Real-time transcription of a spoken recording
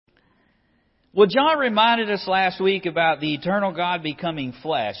Well, John reminded us last week about the eternal God becoming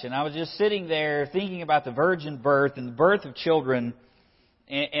flesh. And I was just sitting there thinking about the virgin birth and the birth of children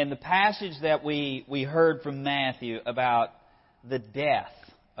and the passage that we heard from Matthew about the death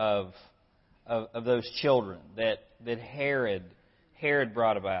of those children that Herod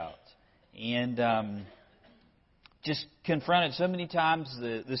brought about. And just confronted so many times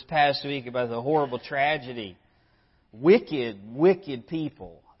this past week about the horrible tragedy. Wicked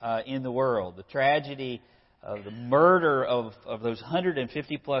people in the world. The tragedy of the murder of those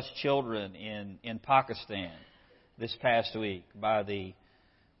 150 plus children in Pakistan this past week by the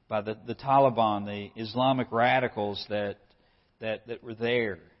Taliban, the Islamic radicals that were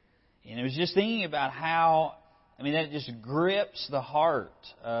there. And it was just thinking about how, that just grips the heart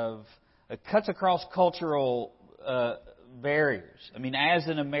of, it cuts across cultural barriers. As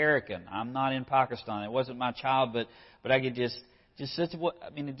an American, I'm not in Pakistan. It wasn't my child, but I could just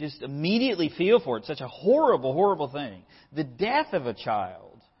immediately feel for it. Such a horrible thing. The death of a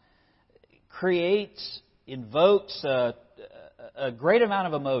child invokes a great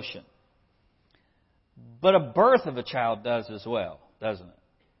amount of emotion. But a birth of a child does as well, doesn't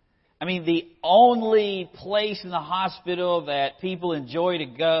it? The only place in the hospital that people enjoy to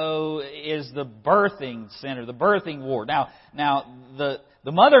go is the birthing center, the birthing ward. Now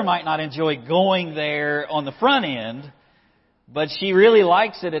the mother might not enjoy going there on the front end, but she really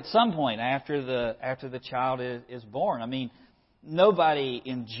likes it at some point after the child is born. Nobody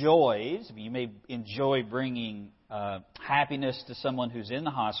enjoys. You may enjoy bringing happiness to someone who's in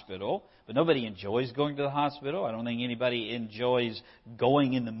the hospital, but nobody enjoys going to the hospital. I don't think anybody enjoys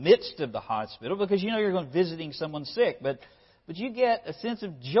going in the midst of the hospital because you're going visiting someone sick. But you get a sense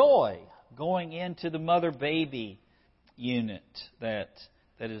of joy going into the mother-baby unit that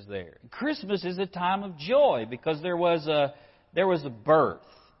is there. Christmas is a time of joy because there was a birth.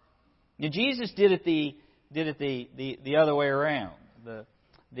 Now, Jesus did it the other way around.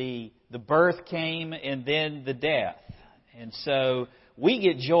 The birth came and then the death. And so we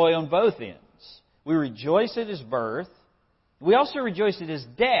get joy on both ends. We rejoice at His birth. We also rejoice at His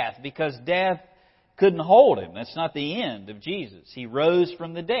death because death couldn't hold Him. That's not the end of Jesus. He rose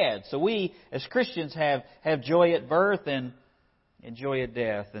from the dead. So we, as Christians, have joy at birth and joy at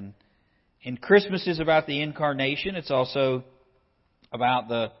death. And Christmas is about the incarnation. It's also about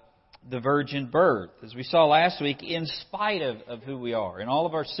the virgin birth. As we saw last week, in spite of who we are, in all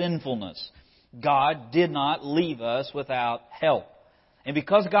of our sinfulness, God did not leave us without help. And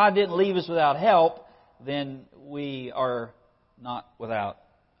because God didn't leave us without help, then we are not without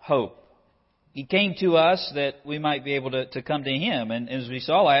hope. He came to us that we might be able to come to Him. And as we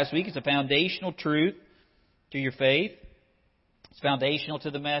saw last week, it's a foundational truth to your faith. It's foundational to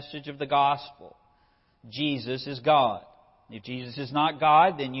the message of the gospel. Jesus is God. If Jesus is not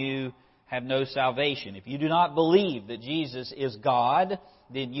God, then you have no salvation. If you do not believe that Jesus is God,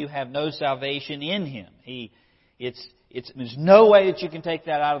 then you have no salvation in Him. There's no way that you can take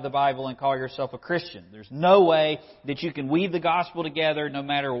that out of the Bible and call yourself a Christian. There's no way that you can weave the gospel together, no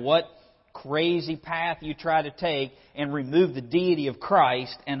matter what crazy path you try to take, and remove the deity of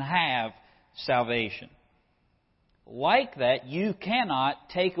Christ and have salvation. Like that, you cannot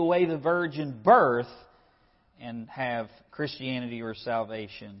take away the virgin birth and have Christianity or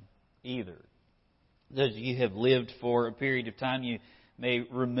salvation either. Those of you who have lived for a period of time, you may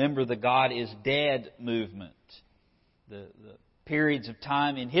remember the God is dead movement. The periods of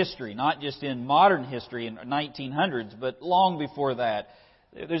time in history, not just in modern history in the 1900s, but long before that,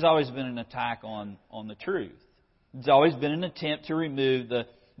 there's always been an attack on the truth. There's always been an attempt to remove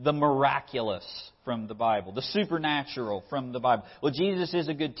the miraculous from the Bible, the supernatural from the Bible. Well, Jesus is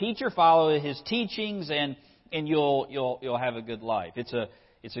a good teacher. Follow His teachings, and you'll have a good life. It's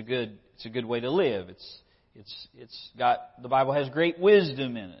a good way to live. The Bible has great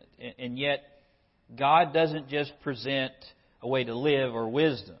wisdom in it, and yet God doesn't just present a way to live or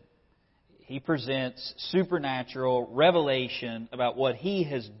wisdom. He presents supernatural revelation about what He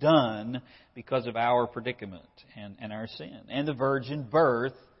has done because of our predicament and our sin. And the virgin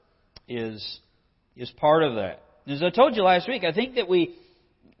birth is part of that. As I told you last week, I think that we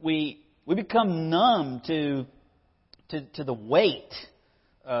become numb to the weight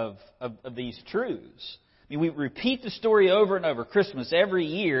of these truths. We repeat the story over and over, Christmas every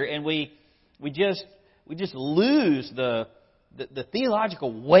year, and we just lose the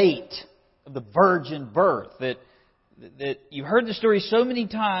theological weight of the virgin birth. That you've heard the story so many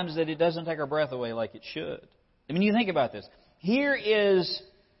times that it doesn't take our breath away like it should. You think about this. Here is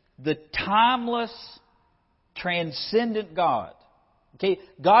the timeless, transcendent God. Okay,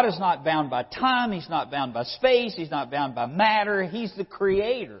 God is not bound by time. He's not bound by space. He's not bound by matter. He's the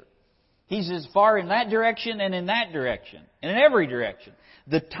Creator. He's as far in that direction and in that direction, and in every direction.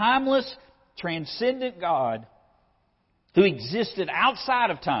 The timeless, transcendent God who existed outside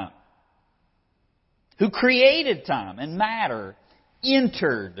of time, who created time and matter,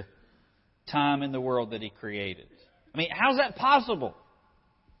 entered time in the world that He created. I mean, how's that possible?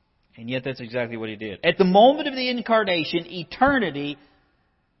 And yet that's exactly what He did. At the moment of the incarnation, eternity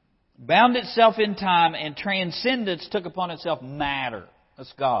bound itself in time, and transcendence took upon itself matter.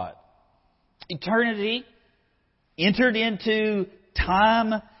 That's God. Eternity entered into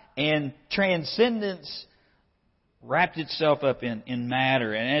time, and transcendence wrapped itself up in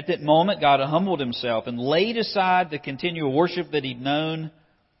matter. And at that moment, God humbled Himself and laid aside the continual worship that He'd known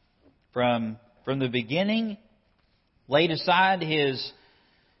from the beginning, laid aside His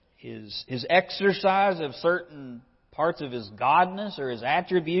exercise of certain parts of His godness or His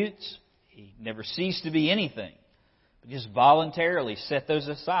attributes. He never ceased to be anything, but just voluntarily set those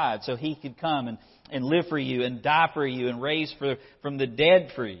aside so He could come and live for you and die for you and raise from the dead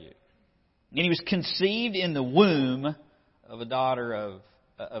for you. And He was conceived in the womb of a daughter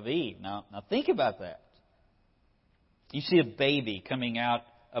of Eve. Now think about that. You see a baby coming out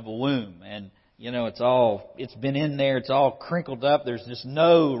of a womb, and it's been in there, it's all crinkled up, there's just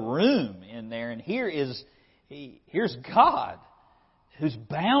no room in there. And here's God, who's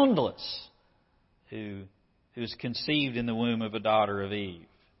boundless, who's conceived in the womb of a daughter of Eve.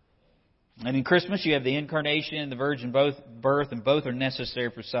 And in Christmas, you have the incarnation and the virgin birth, and both are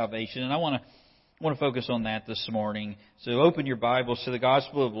necessary for salvation. And I want to focus on that this morning. So open your Bibles to the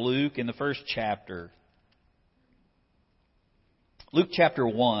Gospel of Luke in the first chapter. Luke chapter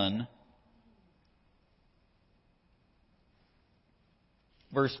 1,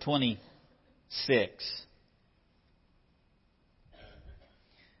 verse 26.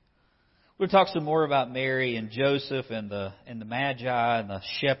 We'll talk some more about Mary and Joseph and the Magi and the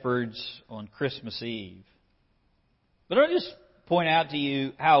shepherds on Christmas Eve. But I'll just point out to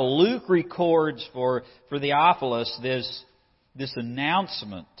you how Luke records for Theophilus this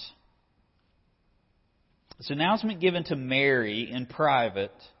announcement. This announcement given to Mary in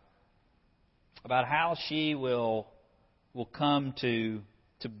private about how she will come to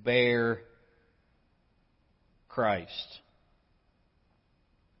bear Christ.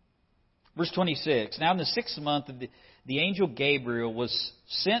 Verse 26, now in the 6th month, the angel Gabriel was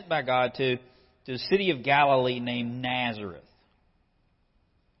sent by God to the city of Galilee named Nazareth,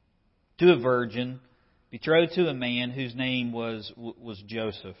 to a virgin betrothed to a man whose name was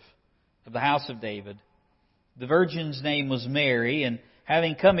Joseph, of the house of David. The virgin's name was Mary, and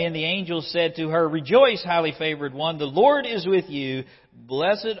having come in, the angel said to her, "Rejoice, highly favored one, the Lord is with you.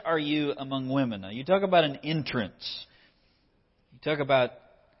 Blessed are you among women." Now, you talk about an entrance. You talk about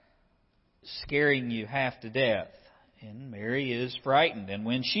scaring you half to death. And Mary is frightened. And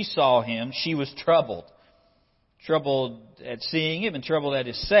when she saw him, she was troubled. Troubled at seeing him and troubled at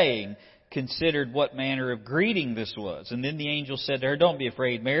his saying, considered what manner of greeting this was. And then the angel said to her, "Don't be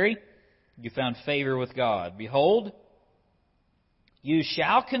afraid, Mary. You found favor with God. Behold, you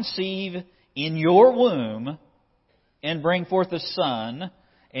shall conceive in your womb and bring forth a son,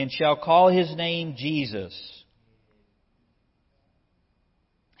 and shall call his name Jesus.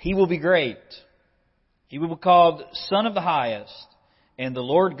 He will be great. He will be called Son of the Highest, and the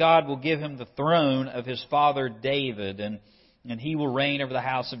Lord God will give him the throne of his father David, and he will reign over the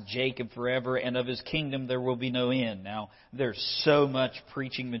house of Jacob forever, and of his kingdom there will be no end." Now, there's so much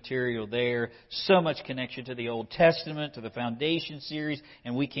preaching material there, so much connection to the Old Testament, to the Foundation series,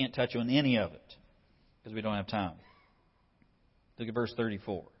 and we can't touch on any of it because we don't have time. Look at verse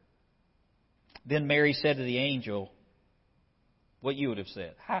 34. Then Mary said to the angel what you would have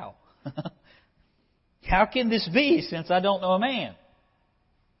said. How? How can this be, since I don't know a man?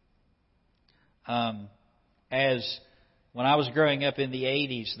 As when I was growing up in the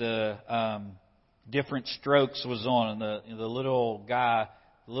 80s, the Different Strokes was on, and the little guy,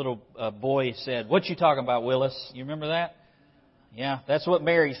 the little boy said, "What you talking about, Willis?" You remember that? Yeah, that's what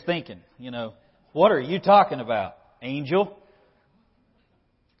Mary's thinking. What are you talking about, angel?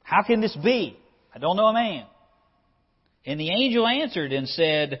 How can this be? I don't know a man. And the angel answered and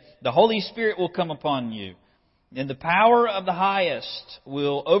said, "The Holy Spirit will come upon you, and the power of the Highest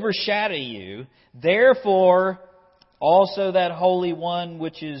will overshadow you. Therefore, also that Holy One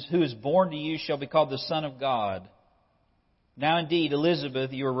who is born to you shall be called the Son of God. Now indeed,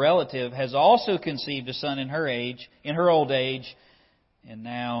 Elizabeth, your relative, has also conceived a son in her old age, and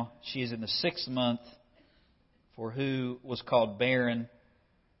now she is in the 6th month for her who was called barren.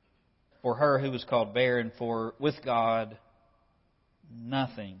 For with God,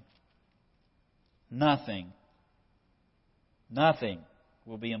 nothing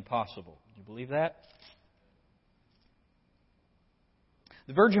will be impossible. Do you believe that?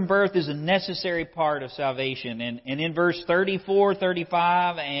 The virgin birth is a necessary part of salvation. And in verse 34,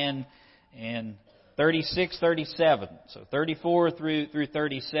 35, and 36, 37. So 34 through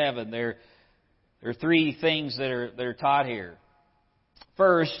 37, there are three things that are taught here.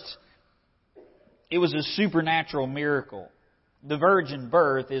 First, it was a supernatural miracle. The virgin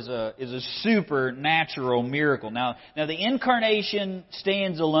birth is a supernatural miracle. Now the incarnation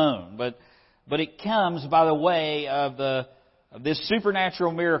stands alone, but it comes by the way of this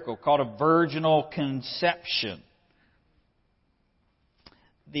supernatural miracle called a virginal conception.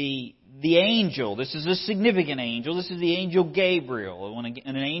 The angel, this is a significant angel, this is the angel Gabriel. When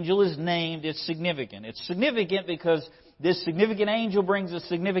an angel is named, it's significant. It's significant because this significant angel brings a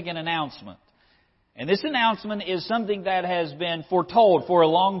significant announcement. And this announcement is something that has been foretold for a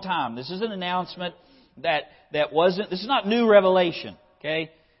long time. This is an announcement that this is not new revelation, okay?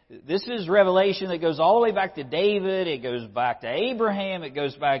 This is revelation that goes all the way back to David, it goes back to Abraham, it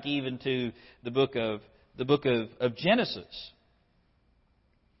goes back even to the book of Genesis.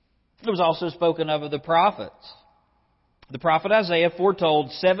 It was also spoken of the prophets. The prophet Isaiah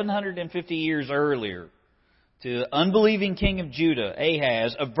foretold 750 years earlier to the unbelieving king of Judah,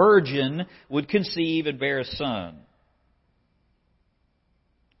 Ahaz, a virgin would conceive and bear a son.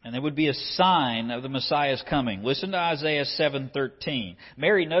 And there would be a sign of the Messiah's coming. Listen to Isaiah 7:13.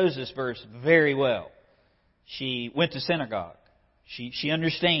 Mary knows this verse very well. She went to synagogue. She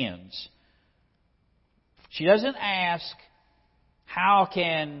understands. She doesn't ask, how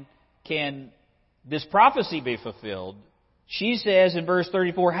can this prophecy be fulfilled? She says in verse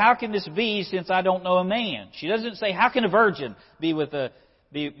 34, how can this be since I don't know a man? She doesn't say, how can a virgin be with the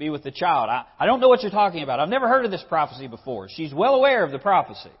child? I don't know what you're talking about. I've never heard of this prophecy before. She's well aware of the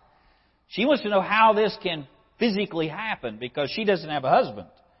prophecy. She wants to know how this can physically happen because she doesn't have a husband.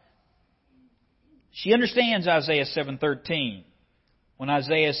 She understands Isaiah 7:13. When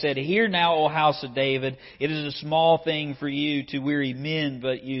Isaiah said, hear now, O house of David, it is a small thing for you to weary men,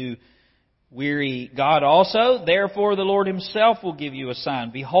 but you weary God also. Therefore the Lord Himself will give you a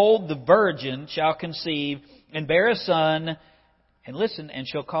sign. Behold, the virgin shall conceive and bear a son, and listen, and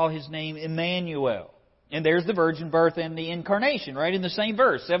shall call His name Emmanuel. And there's the virgin birth and the incarnation, right in the same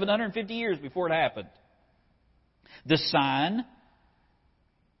verse, 750 years before it happened. The sign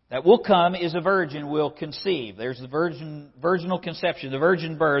that will come is a virgin will conceive. There's the virginal conception, the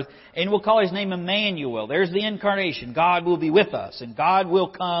virgin birth, and we'll call His name Emmanuel. There's the incarnation. God will be with us, and God will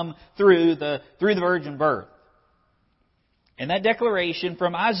come through the virgin birth. And that declaration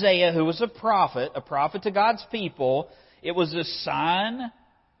from Isaiah, who was a prophet to God's people, it was a sign,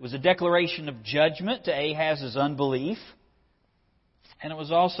 it was a declaration of judgment to Ahaz's unbelief, and it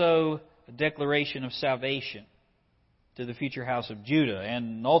was also a declaration of salvation to the future house of Judah,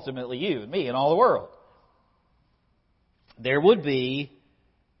 and ultimately you and me and all the world. There would be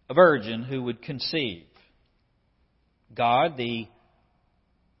a virgin who would conceive. God, the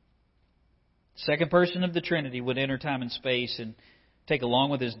second person of the Trinity, would enter time and space and take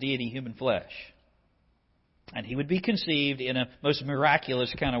along with His deity human flesh. And He would be conceived in a most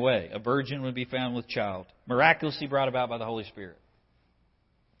miraculous kind of way. A virgin would be found with child, miraculously brought about by the Holy Spirit.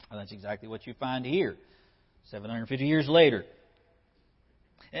 And that's exactly what you find here, 750 years later.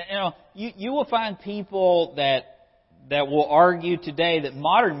 You will find people that will argue today that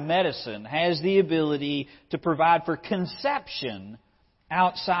modern medicine has the ability to provide for conception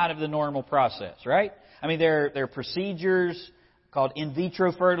outside of the normal process, right? I mean, there are procedures called in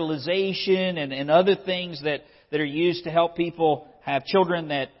vitro fertilization and other things that are used to help people have children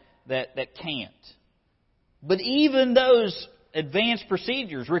that can't. But even those advanced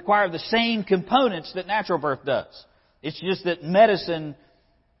procedures require the same components that natural birth does. It's just that medicine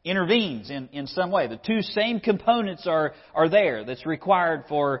intervenes in some way. The two same components are there that's required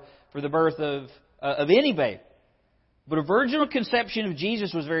for the birth of any baby. But a virginal conception of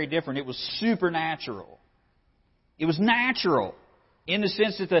Jesus was very different. It was supernatural. It was natural in the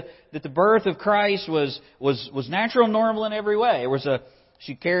sense that the birth of Christ was natural and normal in every way.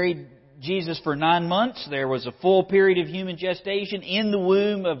 She carried Jesus for 9 months. There was a full period of human gestation in the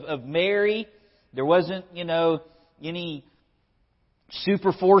womb of Mary. There wasn't, any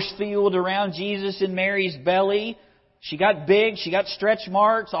super force field around Jesus in Mary's belly. She got big. She got stretch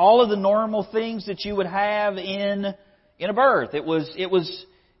marks. All of the normal things that you would have in a birth. It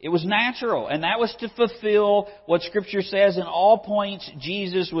was natural. And that was to fulfill what Scripture says in all points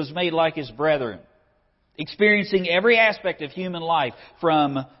Jesus was made like His brethren, experiencing every aspect of human life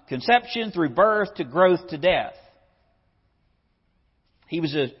from conception through birth to growth to death. He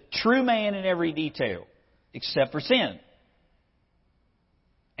was a true man in every detail, except for sin.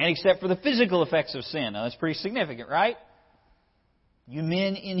 except for the physical effects of sin. Now that's pretty significant, right? You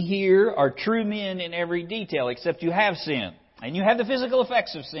men in here are true men in every detail, except you have sin. And you have the physical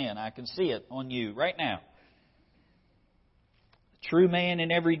effects of sin. I can see it on you right now. True man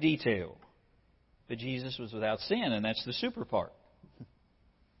in every detail. But Jesus was without sin, and that's the super part.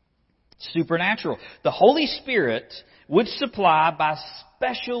 Supernatural. The Holy Spirit would supply by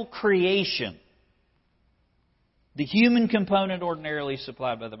special creation the human component ordinarily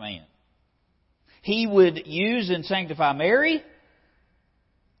supplied by the man. He would use and sanctify Mary,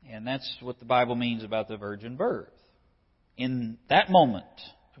 and that's what the Bible means about the virgin birth. In that moment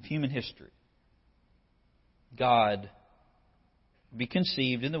of human history, God would be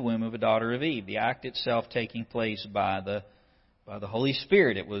conceived in the womb of a daughter of Eve. The act itself taking place by the Holy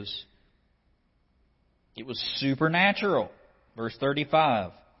Spirit. It was supernatural. Verse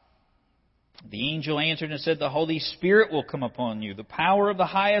 35. The angel answered and said, the Holy Spirit will come upon you. The power of the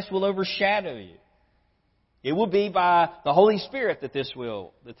highest will overshadow you. It will be by the Holy Spirit that this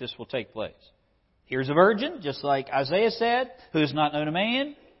will take place. Here's a virgin, just like Isaiah said, who has not known a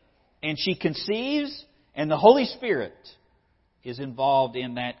man, and she conceives, and the Holy Spirit is involved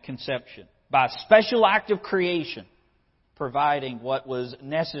in that conception by a special act of creation, providing what was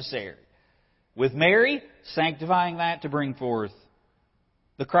necessary. With Mary, sanctifying that to bring forth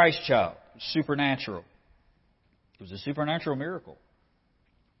the Christ child. Supernatural. It was a supernatural miracle.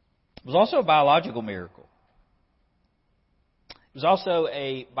 It was also a biological miracle. It was also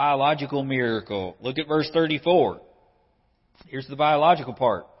a biological miracle. Look at verse 34. Here's the biological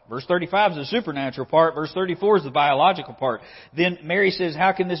part. Verse 35 is the supernatural part. Verse 34 is the biological part. Then Mary says,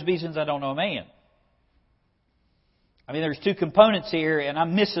 how can this be since I don't know a man? I mean, there's two components here, and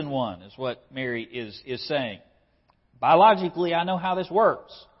I'm missing one, is what Mary is saying. Biologically, I know how this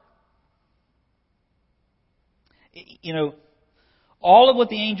works. You know, all of what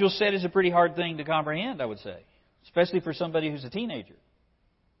the angel said is a pretty hard thing to comprehend, I would say. Especially for somebody who's a teenager.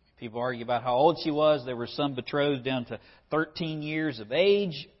 People argue about how old she was. There were some betrothed down to 13 years of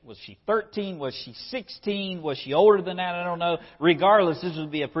age. Was she 13? Was she 16? Was she older than that? I don't know. Regardless, this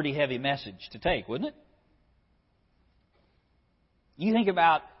would be a pretty heavy message to take, wouldn't it? You think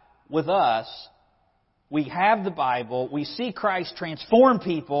about, with us, we have the Bible. We see Christ transform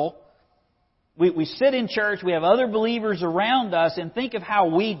people. We sit in church. We have other believers around us. And think of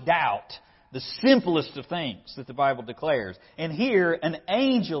how we doubt the simplest of things that the Bible declares. And here, an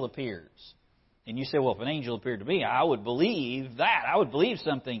angel appears. And you say, well, if an angel appeared to me, I would believe that. I would believe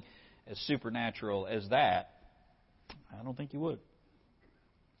something as supernatural as that. I don't think you would.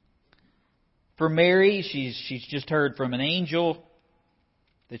 For Mary, she's just heard from an angel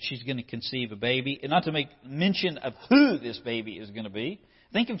that she's going to conceive a baby. And not to make mention of who this baby is going to be,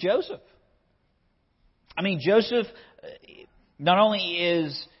 think of Joseph. I mean, Joseph not only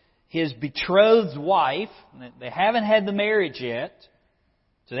is his betrothed wife, they haven't had the marriage yet,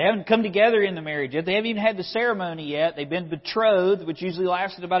 so they haven't come together in the marriage yet. They haven't even had the ceremony yet. They've been betrothed, which usually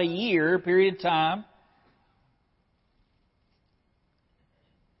lasted about a year, period of time.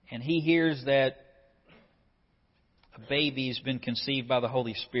 And he hears that a baby's been conceived by the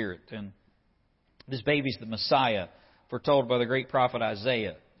Holy Spirit. And this baby's the Messiah, foretold by the great prophet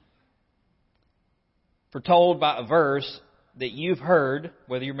Isaiah. Foretold by a verse that you've heard,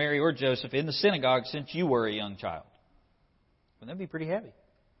 whether you're Mary or Joseph, in the synagogue since you were a young child. Wouldn't that be pretty heavy?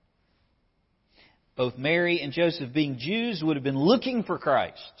 Both Mary and Joseph, being Jews, would have been looking for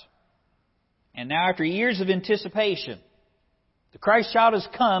Christ. And now, after years of anticipation, the Christ child has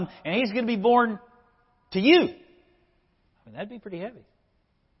come, and He's going to be born to you. I mean, that'd be pretty heavy.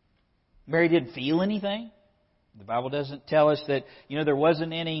 Mary didn't feel anything. The Bible doesn't tell us that, there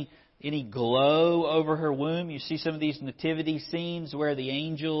wasn't any glow over her womb. You see some of these nativity scenes where the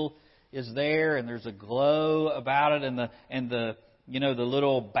angel is there and there's a glow about it, and the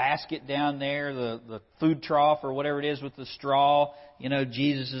little basket down there, the food trough or whatever it is with the straw.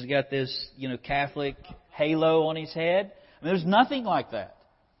 Jesus has got this, Catholic halo on his head. I mean, there's nothing like that.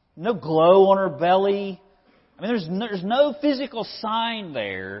 No glow on her belly. I mean, there's no physical sign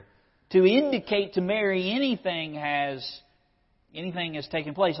there to indicate to Mary anything has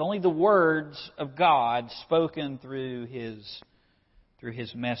taken place. Only the words of God spoken through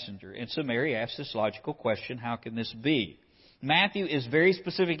His messenger. And so Mary asks this logical question, how can this be? Matthew is very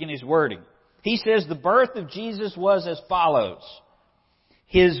specific in his wording. He says the birth of Jesus was as follows.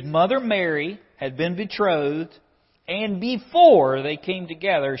 His mother Mary had been betrothed, and before they came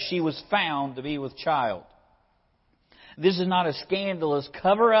together, she was found to be with child. This is not a scandalous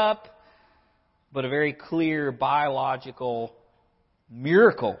cover-up, but a very clear biological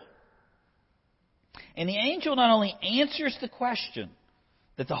miracle. And the angel not only answers the question,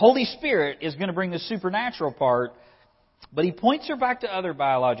 That the Holy Spirit is going to bring the supernatural part, but He points her back to other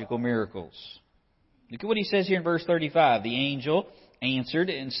biological miracles. Look at what He says here in verse 35. The angel answered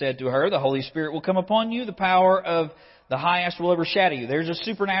and said to her, the Holy Spirit will come upon you, the power of the highest will overshadow you. There's a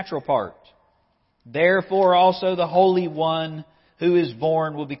supernatural part. Therefore also the Holy One who is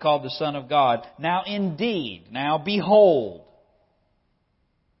born will be called the Son of God. Now indeed, now behold.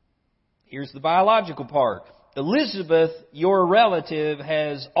 Here's the biological part. Elizabeth, your relative,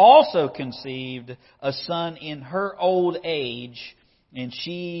 has also conceived a son in her old age, and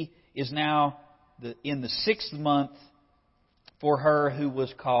she is now in the 6th month for her who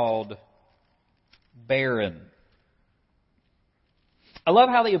was called barren. I love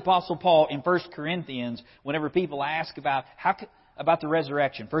how the Apostle Paul in 1 Corinthians, whenever people ask about the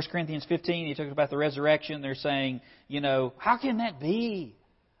resurrection, 1 Corinthians 15, he talks about the resurrection. They're saying, how can that be?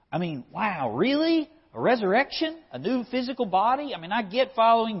 I mean, wow, really? A resurrection? A new physical body? I mean, I get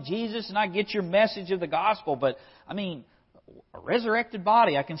following Jesus and I get your message of the gospel, but I mean, a resurrected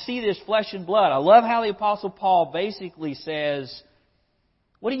body. I can see this flesh and blood. I love how the Apostle Paul basically says,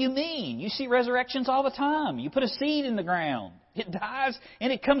 what do you mean? You see resurrections all the time. You put a seed in the ground. It dies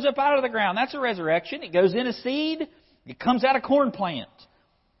and it comes up out of the ground. That's a resurrection. It goes in a seed. It comes out of corn plant.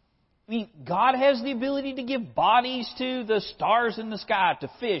 I mean, God has the ability to give bodies to the stars in the sky, to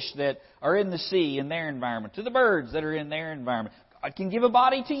fish that are in the sea in their environment, to the birds that are in their environment. God can give a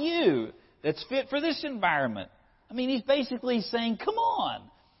body to you that's fit for this environment. I mean, He's basically saying, come on,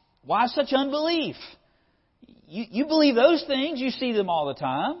 why such unbelief? You believe those things, you see them all the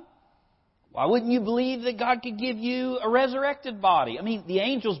time. Why wouldn't you believe that God could give you a resurrected body? I mean, the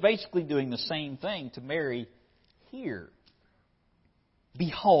angel's basically doing the same thing to Mary here.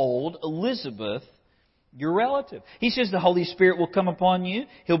 Behold, Elizabeth, your relative. He says the Holy Spirit will come upon you.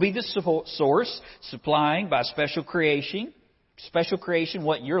 He'll be the source, supplying by special creation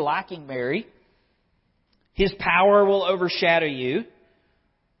what you're lacking, Mary. His power will overshadow you.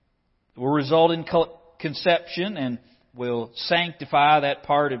 It will result in conception and will sanctify that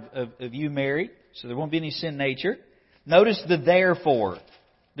part of you, Mary. So there won't be any sin nature. Notice the therefore.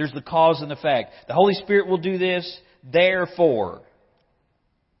 There's the cause and effect. The Holy Spirit will do this, therefore.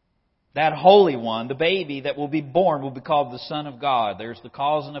 That Holy One, the baby that will be born, will be called the Son of God. There's the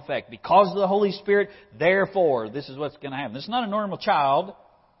cause and effect. Because of the Holy Spirit, therefore, this is what's going to happen. This is not a normal child.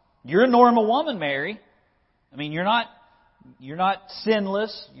 You're a normal woman, Mary. I mean, you're not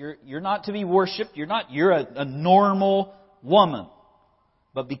sinless. You're not to be worshipped. You're a normal woman.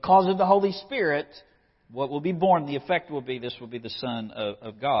 But because of the Holy Spirit, what will be born, the effect will be, this will be the Son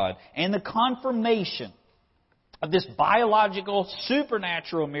of God. And the confirmation of this biological,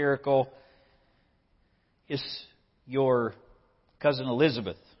 supernatural miracle is your cousin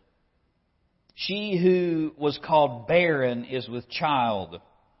Elizabeth. She who was called barren is with child.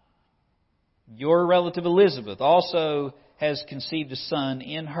 Your relative Elizabeth also has conceived a son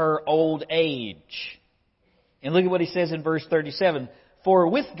in her old age. And look at what he says in verse 37. For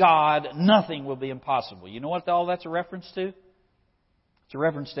with God, nothing will be impossible. You know what all that's a reference to? It's a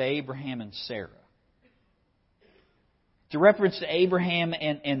reference to Abraham and Sarah. It's a reference to Abraham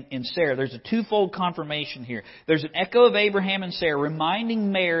and Sarah. There's a twofold confirmation here. There's an echo of Abraham and Sarah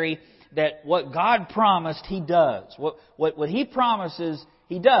reminding Mary that what God promised, He does. What He promises,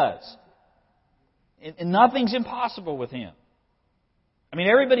 He does. And nothing's impossible with Him. I mean,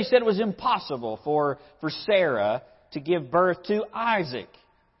 everybody said it was impossible for Sarah to give birth to Isaac.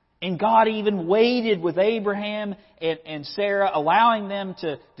 And God even waited with Abraham and Sarah, allowing them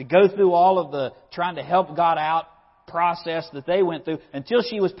to go through all of the trying to help God out process that they went through until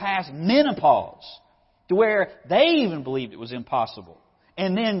she was past menopause, to where they even believed it was impossible.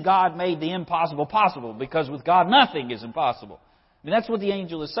 And then God made the impossible possible, because with God nothing is impossible. I mean, that's what the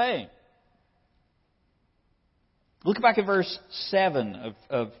angel is saying. Look back at verse 7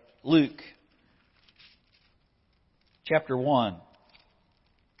 of Luke chapter 1.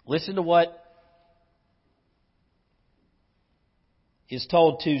 Listen to what is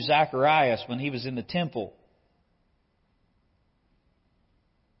told to Zacharias when he was in the temple.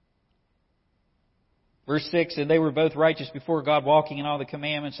 Verse 6, and they were both righteous before God, walking in all the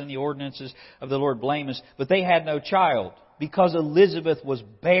commandments and the ordinances of the Lord blameless. But they had no child, because Elizabeth was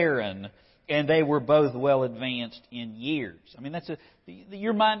barren, and they were both well advanced in years. I mean,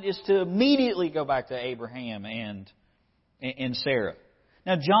 your mind is to immediately go back to Abraham and Sarah.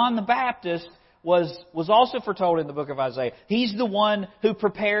 Now, John the Baptist was also foretold in the book of Isaiah. He's the one who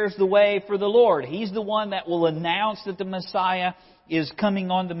prepares the way for the Lord. He's the one that will announce that the Messiah is coming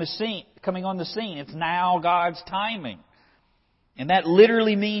on the scene. It's now God's timing. And that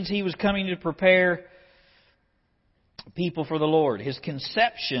literally means He was coming to prepare people for the Lord. His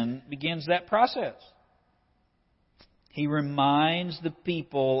conception begins that process. He reminds the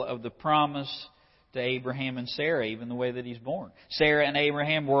people of the promise to Abraham and Sarah, even the way that he's born. Sarah and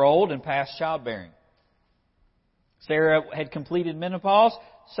Abraham were old and past childbearing. Sarah had completed menopause,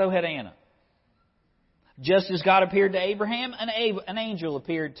 so had Anna. Just as God appeared to Abraham, an angel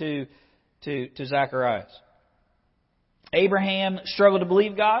appeared to Zacharias. Abraham struggled to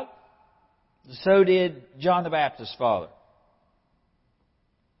believe God. So did John the Baptist's father.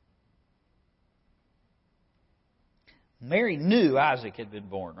 Mary knew Isaac had been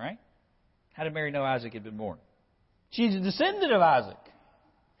born, right? How did Mary know Isaac had been born? She's a descendant of Isaac.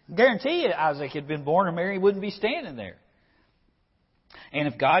 Guarantee you Isaac had been born or Mary wouldn't be standing there. And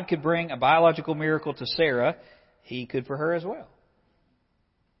if God could bring a biological miracle to Sarah, He could for her as well.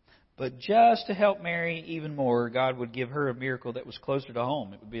 But just to help Mary even more, God would give her a miracle that was closer to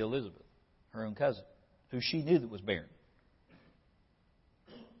home. It would be Elizabeth, her own cousin, who she knew that was barren.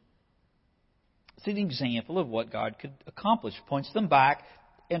 It's an example of what God could accomplish. Points them back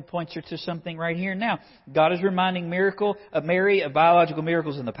and points her to something right here and now. God is reminding Mary of biological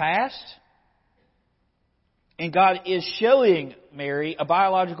miracles in the past. And God is showing Mary a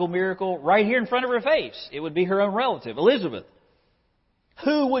biological miracle right here in front of her face. It would be her own relative, Elizabeth,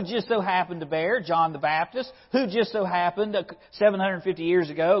 who would just so happen to bear John the Baptist, who just so happened 750 years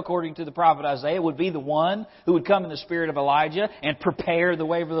ago, according to the prophet Isaiah, would be the one who would come in the spirit of Elijah and prepare the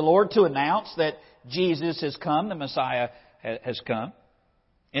way for the Lord to announce that Jesus has come, the Messiah has come.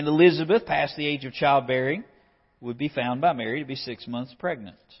 And Elizabeth, past the age of childbearing, would be found by Mary to be 6 months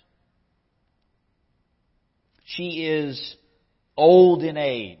pregnant. She is old in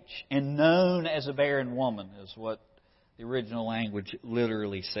age and known as a barren woman, is what the original language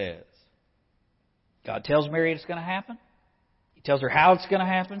literally says. God tells Mary it's going to happen. He tells her how it's going to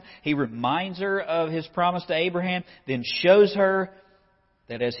happen. He reminds her of His promise to Abraham, then shows her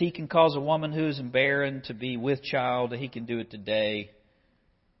that as He can cause a woman who is barren to be with child, He can do it today.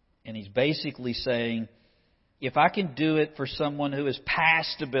 And He's basically saying, if I can do it for someone who is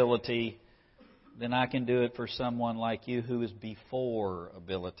past ability, then I can do it for someone like you who is before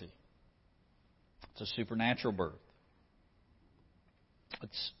ability. It's a supernatural birth.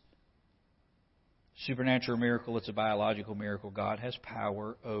 It's a supernatural miracle. It's a biological miracle. God has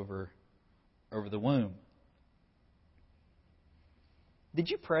power over the womb. Did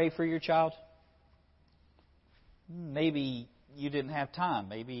you pray for your child? Maybe you didn't have time.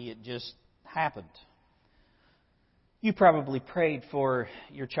 Maybe it just happened. You probably prayed for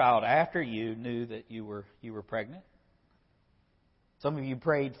your child after you knew that you were pregnant. Some of you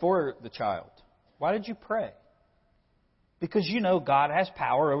prayed for the child. Why did you pray? Because you know God has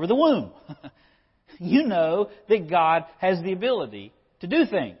power over the womb. You know that God has the ability to do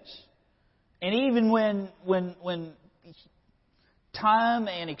things. And even when time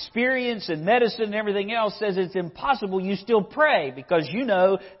and experience and medicine and everything else says it's impossible, you still pray because you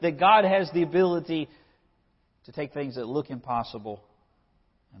know that God has the ability to take things that look impossible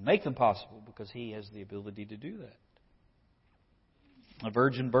and make them possible because He has the ability to do that. A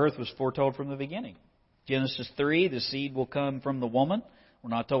virgin birth was foretold from the beginning. Genesis 3, the seed will come from the woman.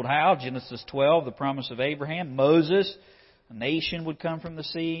 We're not told how. Genesis 12, the promise of Abraham. Moses, a nation would come from the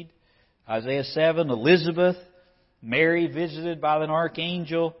seed. Isaiah 7, Elizabeth. Mary visited by an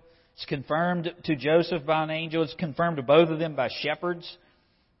archangel. It's confirmed to Joseph by an angel. It's confirmed to both of them by shepherds.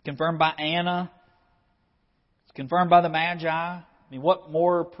 Confirmed by Anna. It's confirmed by the Magi. I mean, what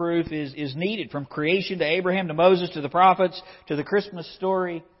more proof is needed? From creation to Abraham to Moses to the prophets to the Christmas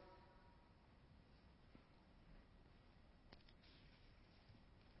story.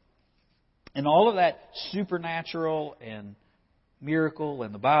 And all of that supernatural and miracle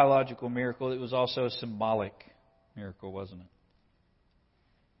and the biological miracle, it was also a symbolic miracle, wasn't it?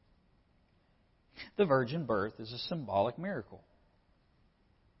 The virgin birth is a symbolic miracle.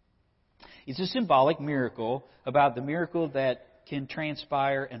 It's a symbolic miracle about the miracle that can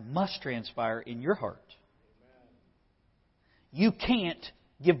transpire and must transpire in your heart. You can't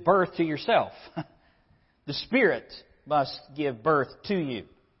give birth to yourself. The Spirit must give birth to you.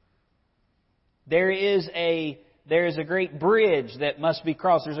 There is a great bridge that must be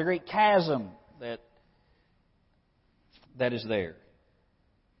crossed. There's a great chasm that is there.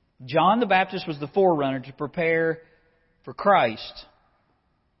 John the Baptist was the forerunner to prepare for Christ.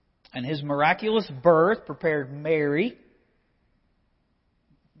 And his miraculous birth prepared Mary.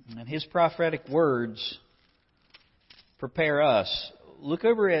 And his prophetic words prepare us. Look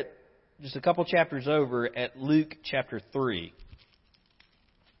over at just a couple chapters over at Luke chapter 3.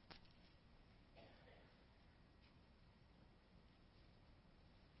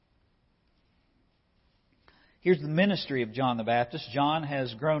 Here's the ministry of John the Baptist. John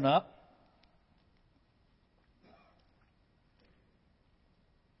has grown up.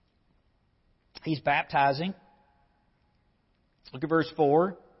 He's baptizing. Look at verse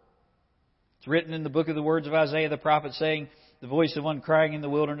 4. It's written in the book of the words of Isaiah the prophet, saying, the voice of one crying in the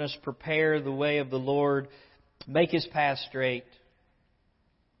wilderness, prepare the way of the Lord, make His path straight.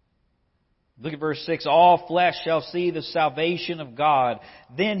 Look at verse 6. All flesh shall see the salvation of God.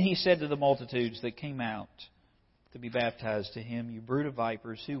 Then He said to the multitudes that came out to be baptized to Him, you brood of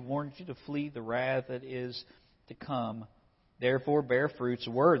vipers, who warned you to flee the wrath that is to come. Therefore bear fruits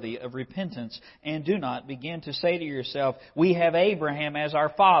worthy of repentance, and do not begin to say to yourself, we have Abraham as our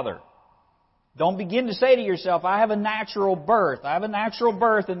father. Don't begin to say to yourself, I have a natural birth. I have a natural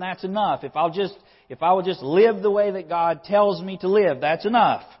birth and that's enough. If I will just live the way that God tells me to live, that's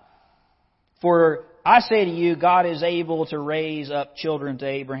enough. For I say to you, God is able to raise up children to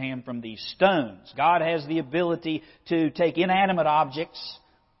Abraham from these stones. God has the ability to take inanimate objects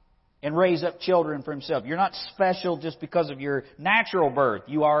and raise up children for Himself. You're not special just because of your natural birth.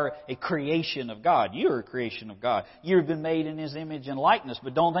 You are a creation of God. You are a creation of God. You've been made in His image and likeness,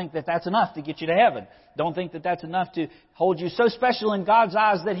 but don't think that that's enough to get you to heaven. Don't think that that's enough to hold you so special in God's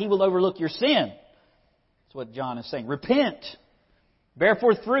eyes that He will overlook your sin. That's what John is saying. Repent. Bear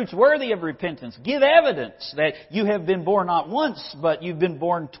forth fruits worthy of repentance. Give evidence that you have been born not once, but you've been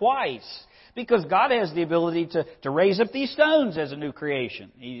born twice. Because God has the ability to raise up these stones as a new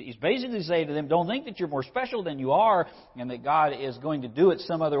creation. He's basically saying to them, don't think that you're more special than you are, and that God is going to do it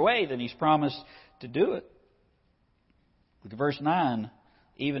some other way than He's promised to do it. Look at verse 9.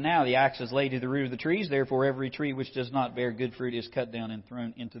 Even now the axe is laid to the root of the trees, therefore every tree which does not bear good fruit is cut down and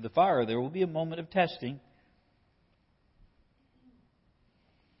thrown into the fire. There will be a moment of testing.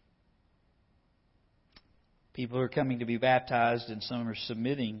 People are coming to be baptized, and some are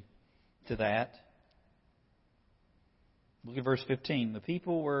submitting to that. Look at verse 15. The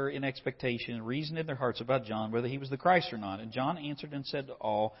people were in expectation and reasoned in their hearts about John, whether he was the Christ or not. And John answered and said to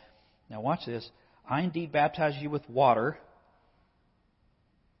all, now watch this, I indeed baptize you with water,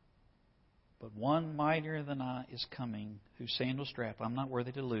 but one mightier than I is coming, whose sandal strap I'm not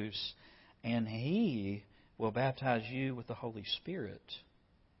worthy to loose, and He will baptize you with the Holy Spirit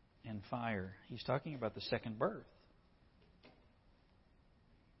and fire. He's talking about the second birth.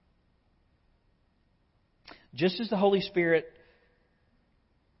 Just as the Holy Spirit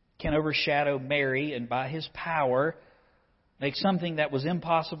can overshadow Mary and by His power make something that was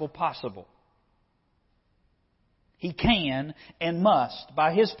impossible possible, He can and must,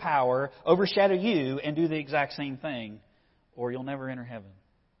 by His power, overshadow you and do the exact same thing, or you'll never enter heaven.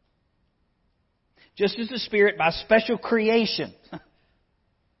 Just as the Spirit, by special creation,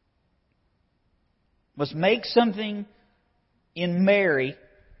 must make something in Mary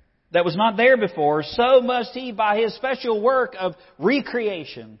that was not there before, so must He, by His special work of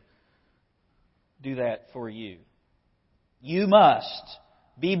recreation, do that for you. You must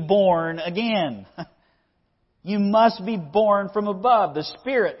be born again. You must be born from above. The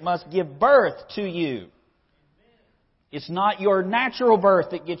Spirit must give birth to you. It's not your natural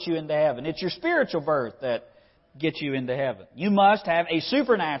birth that gets you into heaven. It's your spiritual birth that gets you into heaven. You must have a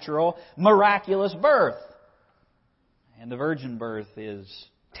supernatural, miraculous birth. And the virgin birth is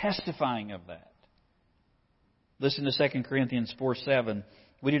testifying of that. Listen to 2 Corinthians 4:7.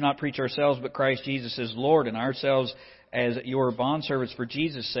 We do not preach ourselves, but Christ Jesus as Lord, and ourselves as your bondservants for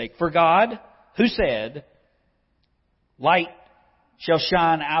Jesus' sake. For God, who said, light shall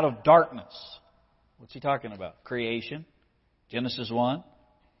shine out of darkness. What's He talking about? Creation. Genesis 1.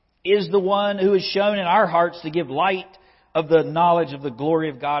 Is the one who is shown in our hearts to give light of the knowledge of the glory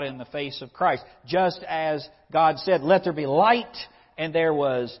of God in the face of Christ. Just as God said, let there be light, and there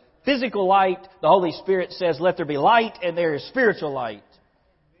was physical light, the Holy Spirit says, let there be light, and there is spiritual light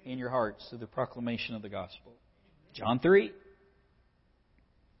in your hearts through the proclamation of the gospel. John 3.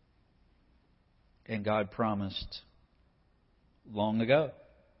 And God promised long ago,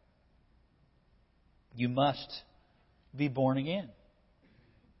 you must be born again.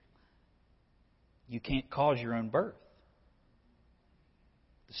 You can't cause your own birth.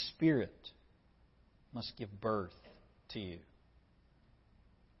 The Spirit must give birth to you.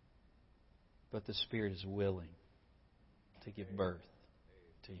 But the Spirit is willing to give birth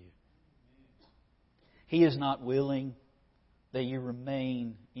to you. He is not willing that you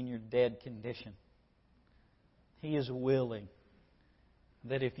remain in your dead condition. He is willing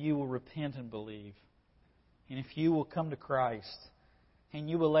that if you will repent and believe, and if you will come to Christ, and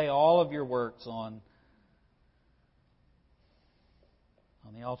you will lay all of your works on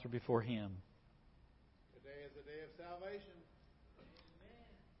the altar before Him. Today is the day of salvation.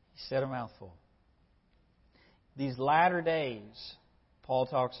 He said a mouthful. These latter days, Paul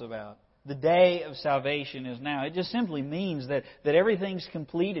talks about. The day of salvation is now. It just simply means that everything's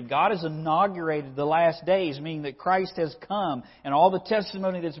completed. God has inaugurated the last days, meaning that Christ has come and all the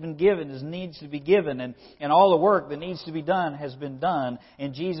testimony that's been given needs to be given, and all the work that needs to be done has been done.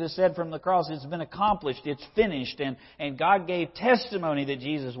 And Jesus said from the cross, it's been accomplished, it's finished. And God gave testimony that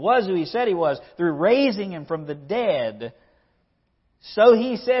Jesus was who He said He was through raising Him from the dead. So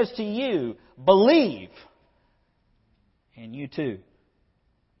He says to you, believe, and you too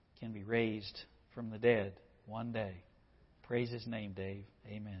can be raised from the dead one day. Praise His name, Dave.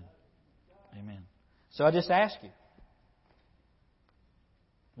 Amen. Amen. So I just ask you,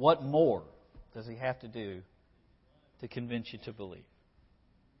 what more does He have to do to convince you to believe?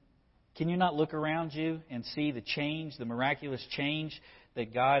 Can you not look around you and see the change, the miraculous change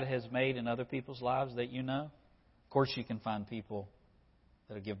that God has made in other people's lives that you know? Of course you can find people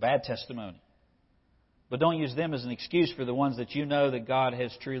that will give bad testimony. But don't use them as an excuse for the ones that you know that God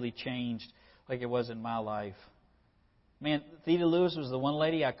has truly changed, like it was in my life. Man, Theda Lewis was the one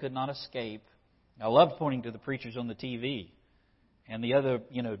lady I could not escape. I loved pointing to the preachers on the TV and the other,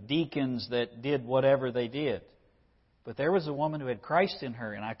 deacons that did whatever they did. But there was a woman who had Christ in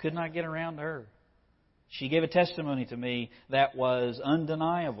her, and I could not get around her. She gave a testimony to me that was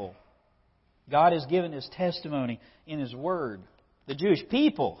undeniable. God has given His testimony in His Word. The Jewish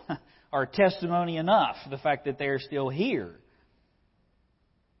people are testimony enough, the fact that they're still here.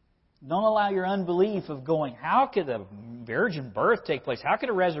 Don't allow your unbelief of going, how could a virgin birth take place? How could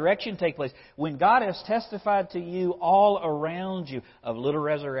a resurrection take place? When God has testified to you all around you of little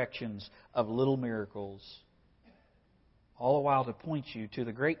resurrections, of little miracles, all the while to point you to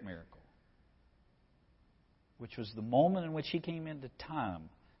the great miracle, which was the moment in which He came into time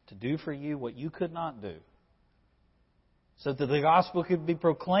to do for you what you could not do. So that the gospel could be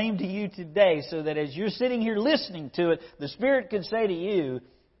proclaimed to you today, so that as you're sitting here listening to it, the Spirit could say to you,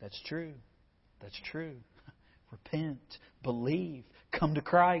 that's true. That's true. Repent. Believe. Come to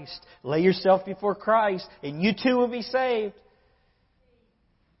Christ. Lay yourself before Christ, and you too will be saved.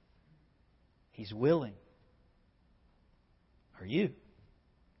 He's willing. Are you?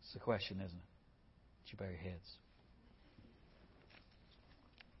 It's the question, isn't it? Would you bow your heads?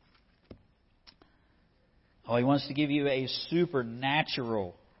 Oh, He wants to give you a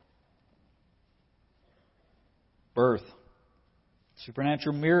supernatural birth.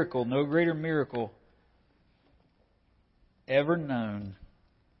 Supernatural miracle. No greater miracle ever known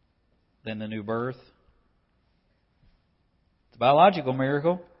than the new birth. It's a biological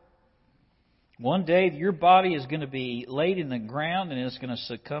miracle. One day your body is going to be laid in the ground and it's going to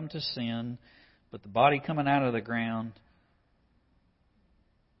succumb to sin. But the body coming out of the ground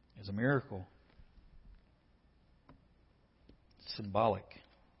is a miracle. Symbolic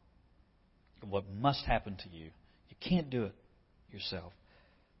of what must happen to you. You can't do it yourself.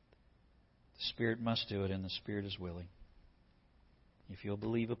 The Spirit must do it, and the Spirit is willing. If you'll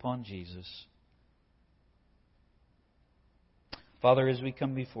believe upon Jesus. Father, as we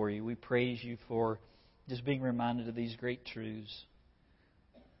come before You, we praise You for just being reminded of these great truths.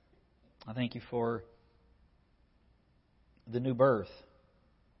 I thank You for the new birth.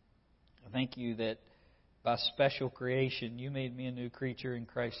 I thank You that by special creation, You made me a new creature in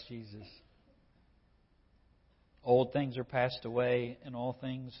Christ Jesus. Old things are passed away, and all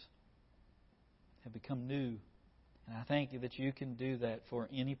things have become new. And I thank You that You can do that for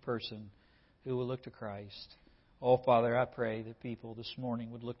any person who will look to Christ. Oh, Father, I pray that people this morning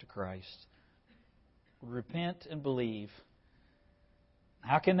would look to Christ, would repent and believe.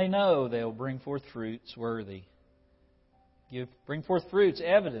 How can they know? They'll bring forth fruits worthy. Bring forth fruits,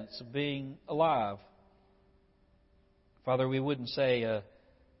 evidence of being alive. Father, we wouldn't say a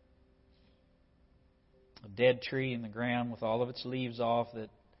dead tree in the ground with all of its leaves off that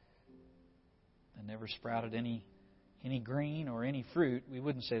never sprouted any green or any fruit. We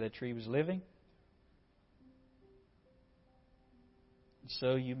wouldn't say that tree was living.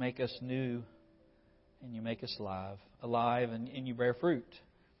 So You make us new and You make us alive and You bear fruit.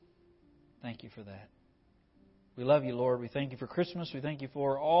 Thank You for that. We love You, Lord. We thank You for Christmas. We thank You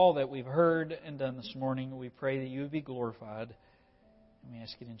for all that we've heard and done this morning. We pray that You would be glorified. And we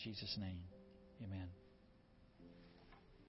ask it in Jesus' name. Amen.